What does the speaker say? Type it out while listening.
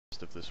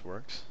test if this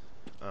works.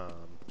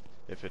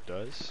 If it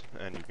does,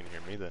 and you can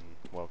hear me, then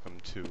welcome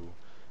to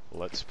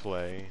Let's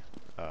Play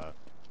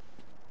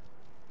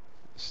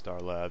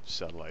Starlabs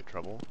Satellite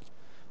Trouble.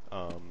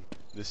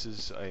 This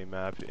is a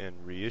map in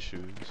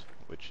Reissues,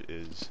 which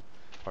is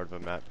part of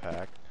a map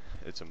pack.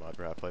 It's a mod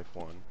for Half-Life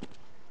 1.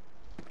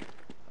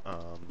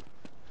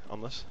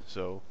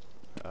 So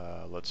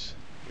let's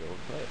go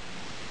play it.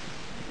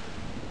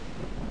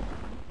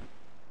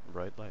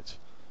 Bright lights.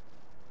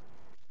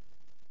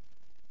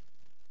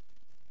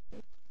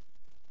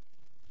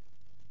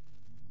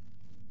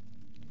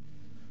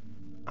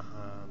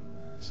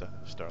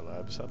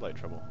 Starlabs Satellite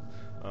Trouble.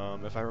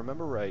 If I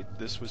remember right,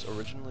 this was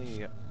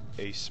originally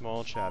a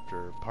small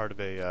chapter, part of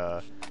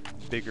a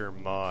bigger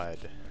mod.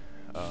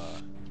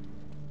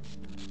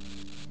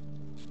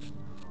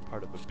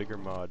 Part of a bigger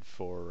mod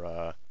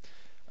for,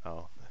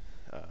 I'll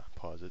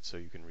pause it so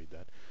you can read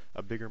that.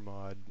 A bigger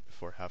mod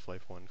for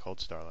Half-Life 1 called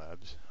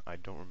Starlabs. I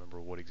don't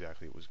remember what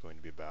exactly it was going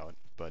to be about,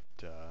 but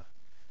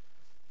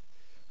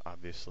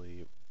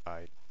obviously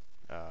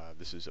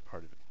this is a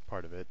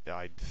part of it.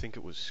 I think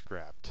it was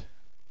scrapped,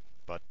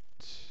 but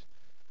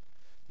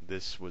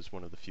this was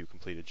one of the few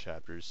completed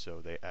chapters,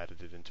 so they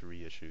added it into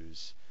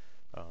Reissues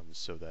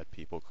so that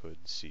people could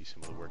see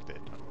some of the work they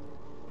had done.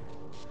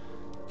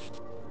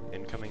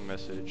 Incoming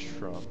message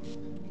from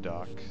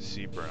Doc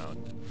C.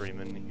 Brown.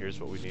 Freeman, here's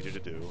what we need you to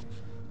do.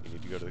 You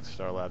need to go to the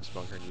Starlabs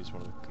bunker and use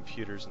one of the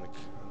computers in the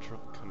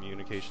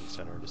communication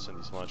center to send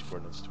these launch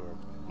coordinates to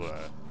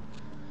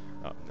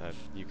our...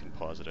 you can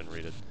pause it and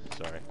read it.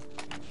 Sorry.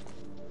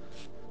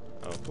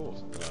 Oh,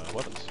 cool.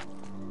 Weapons.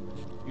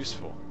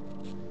 Useful.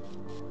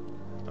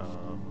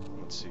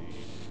 Let's see.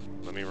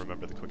 Let me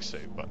remember the quick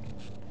save button.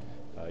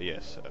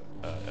 Yes,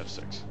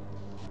 F6.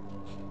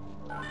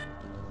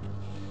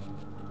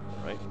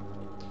 Alright.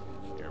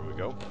 Here we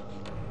go.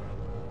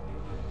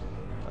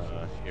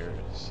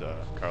 Here's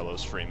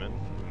Carlos Freeman,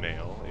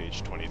 male,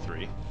 age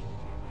 23.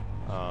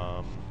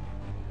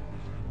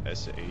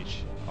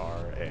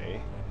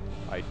 S-H-R-A.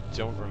 I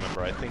don't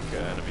remember. I think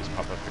enemies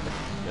pop up here.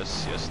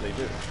 Yes, they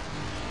do.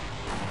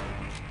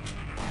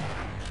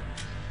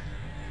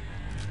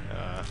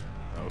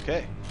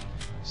 Okay.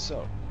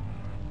 So,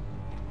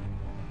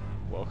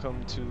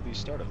 welcome to the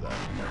start of that.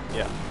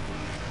 Yeah.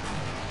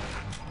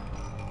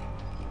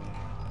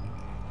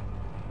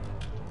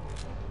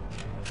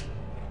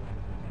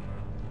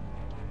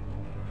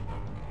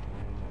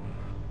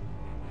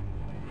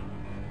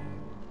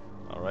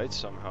 Alright,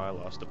 somehow I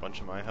lost a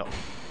bunch of my health.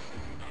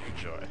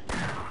 Enjoy.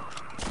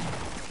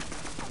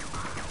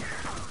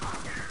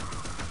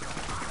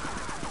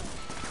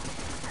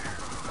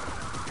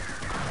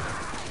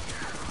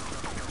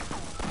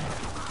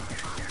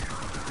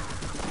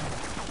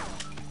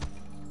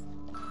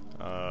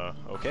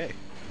 Okay.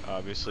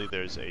 Obviously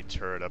there's a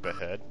turret up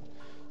ahead,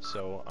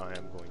 so I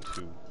am going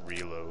to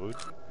reload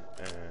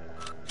and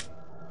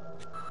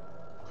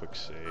quick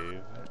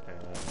save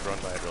and run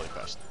by it really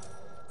fast.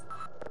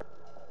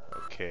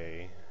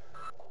 Okay,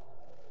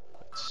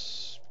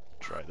 let's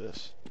try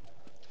this.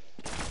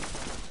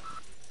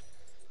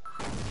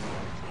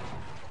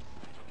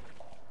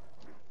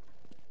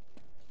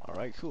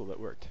 Alright, cool, that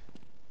worked.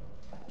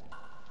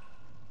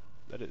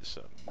 That is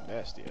some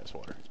nasty ass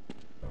water.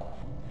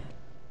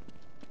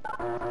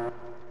 Well,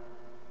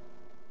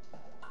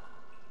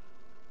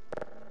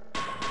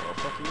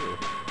 fuck you.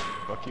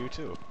 Fuck you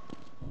too.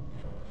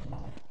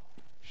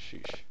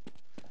 Sheesh.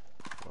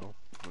 Well,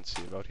 let's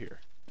see about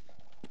here.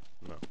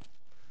 No.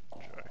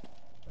 Try.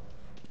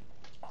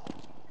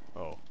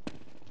 Oh.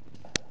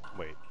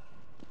 Wait.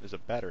 There's a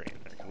battery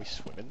in there. Can we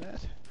swim in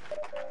that?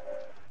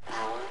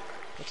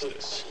 That's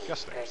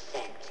disgusting.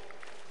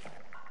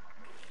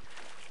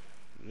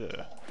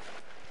 Ugh.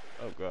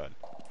 Oh god.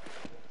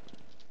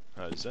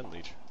 Zen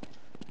leech.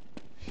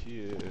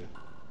 Yeah.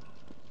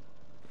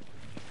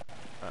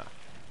 Ah.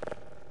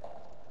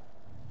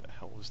 The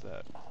hell was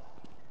that?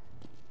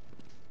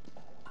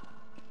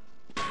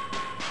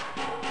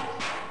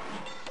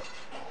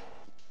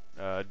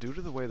 Due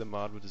to the way the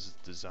mod was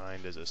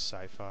designed as a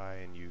sci-fi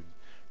and you'd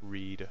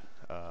read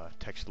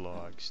text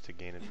logs to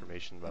gain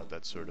information about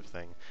that sort of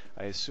thing,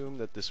 I assume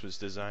that this was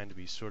designed to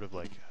be sort of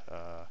like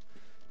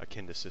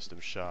akin to System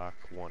Shock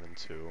 1 and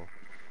 2.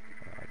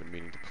 I've been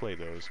meaning to play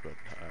those, but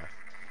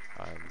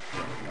I haven't.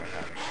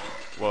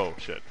 Whoa,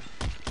 shit.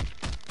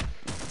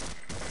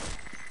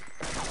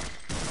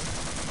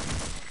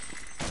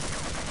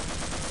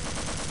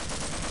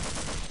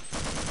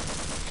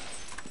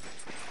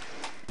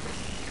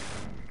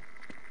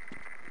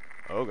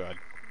 Oh god.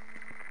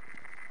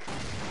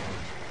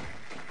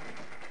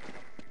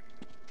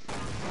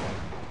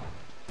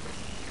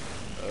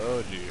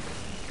 Oh gee.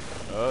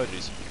 Oh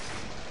jeez.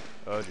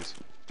 Oh jeez.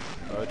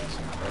 Oh jeez. Oh jeez.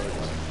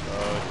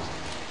 Oh jeez.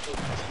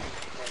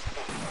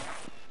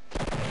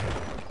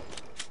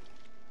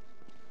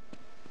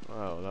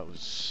 Wow, that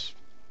was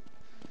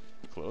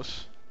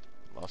close.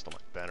 Lost all my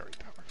battery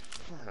power.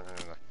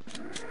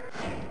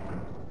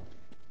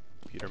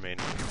 Peter Main.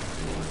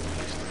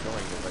 We're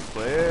going to the right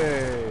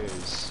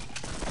place.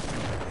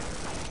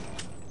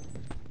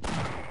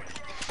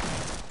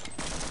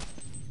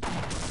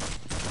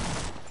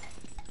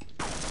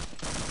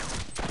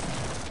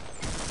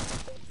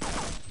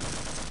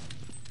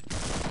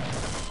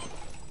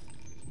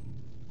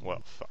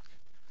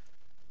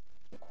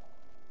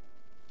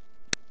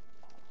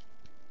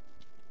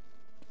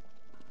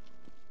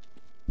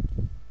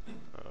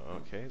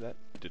 Okay, that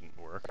didn't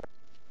work.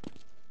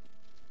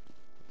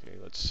 Okay,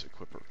 let's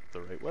equip her with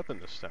the right weapon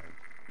this time.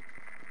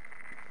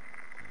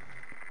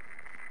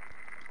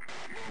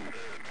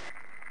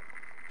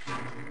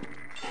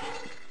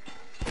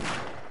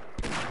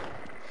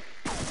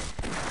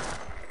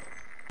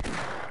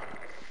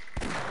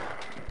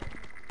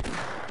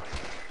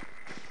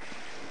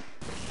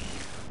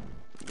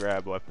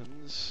 Grab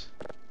weapons.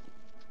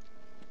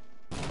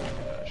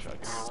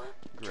 Shotgun.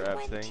 Grab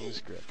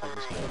things, grab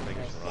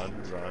things, run,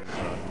 run, run,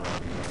 run,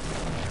 run.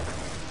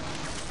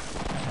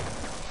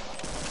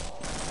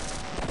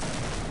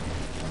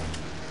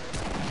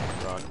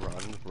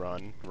 Run,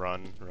 run,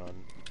 run,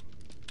 run.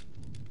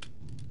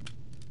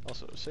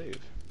 Also, save.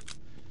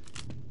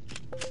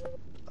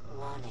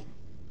 Warning.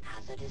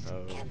 Hazardous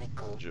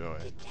chemical joy.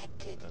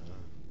 detected.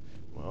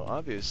 Well,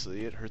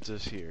 obviously it hurts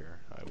us here.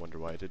 I wonder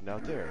why it didn't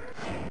out there.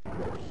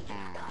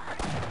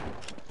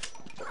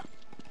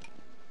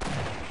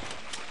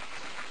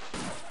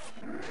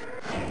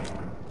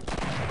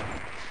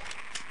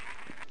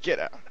 Get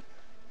out!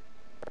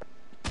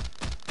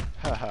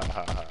 Ha ha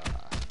ha ha.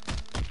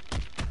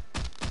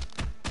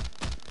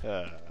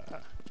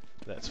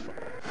 That's fun.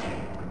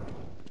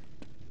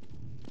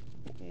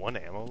 One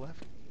ammo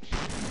left?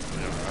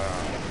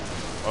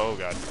 Oh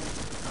god.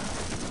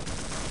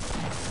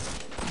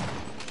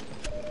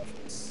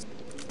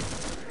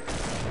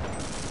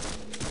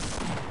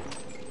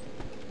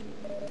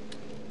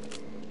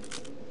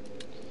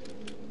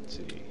 Let's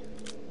see.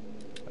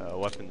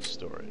 Weapons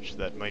storage.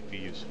 That might be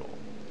useful.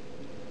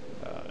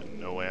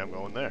 No way I'm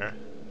going there.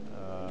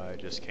 I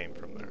just came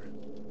from there.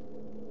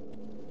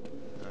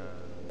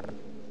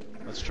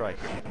 Let's try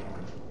here.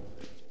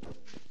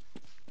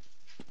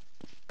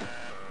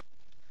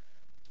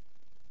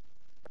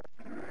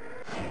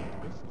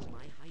 This is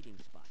my hiding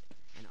spot,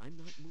 and I'm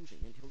not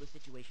moving until the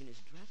situation is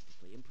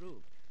drastically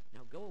improved.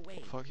 Now go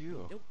away. Fuck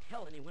you. Don't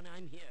tell anyone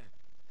I'm here.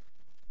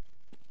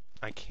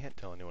 I can't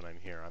tell anyone I'm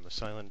here. I'm a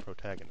silent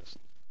protagonist.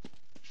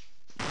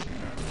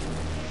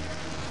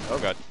 Oh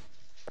god.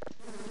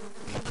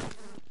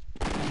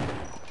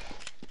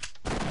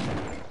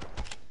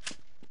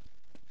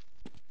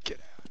 Get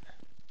out.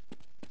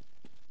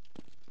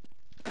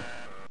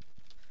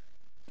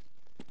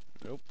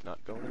 Nope,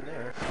 not going in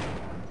there.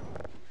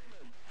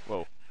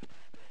 Whoa.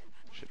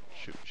 Shoot,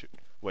 shoot, shoot.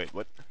 Wait,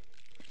 what?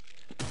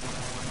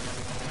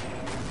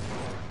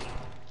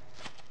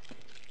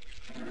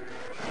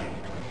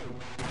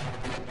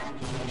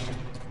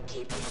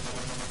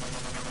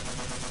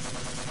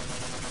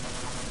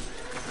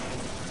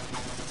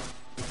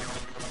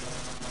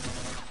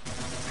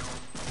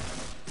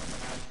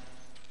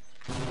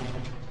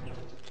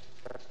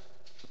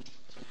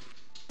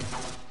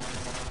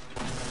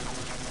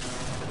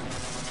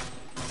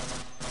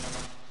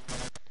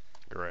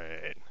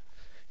 Great.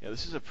 Yeah,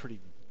 this is a pretty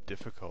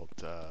difficult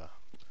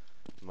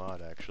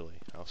mod, actually.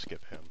 I'll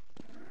skip him.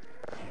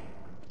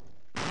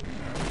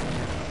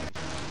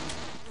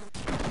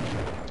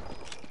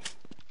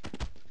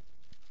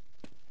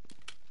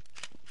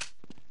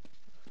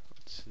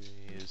 Let's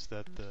see, is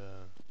that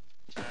the...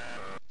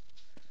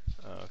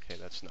 okay,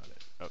 that's not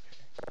it. Okay,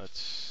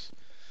 let's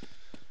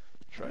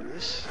try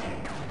this.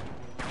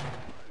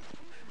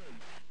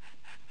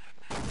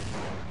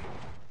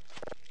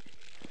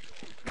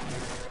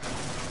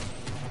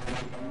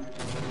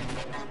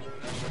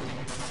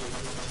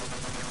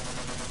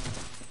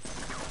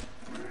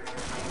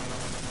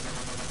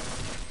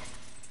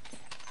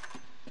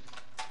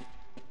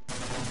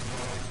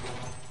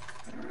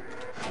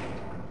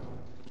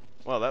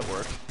 Well, that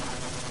worked.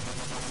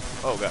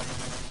 Oh god.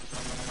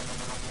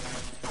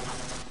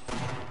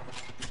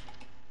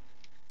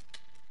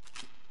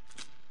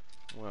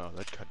 Wow,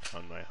 that cut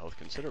down my health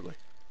considerably.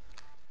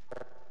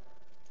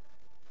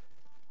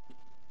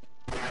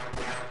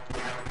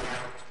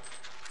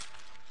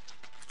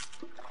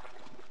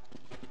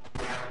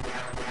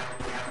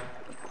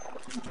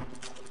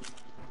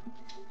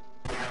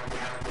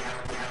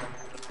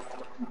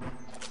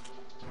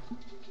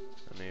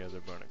 Any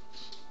other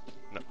barnacles?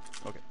 No.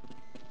 Okay.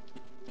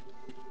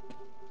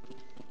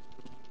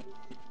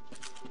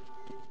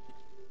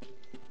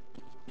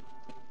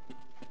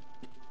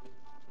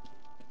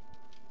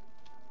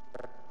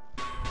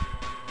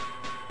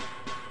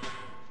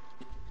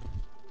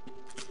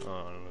 Oh,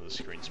 none of the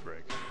screens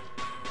break.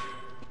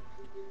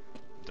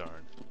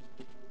 Darn.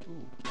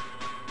 Ooh.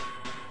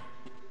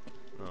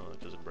 Oh,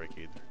 it doesn't break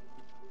either.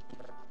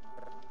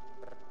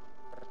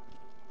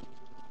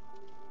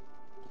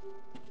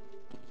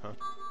 Huh?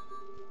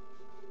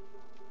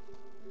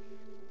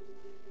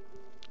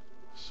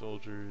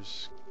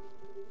 Soldiers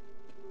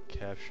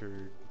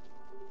captured.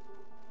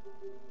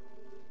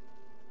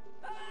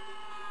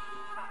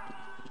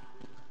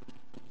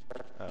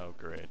 Oh,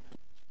 great.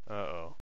 Uh-oh.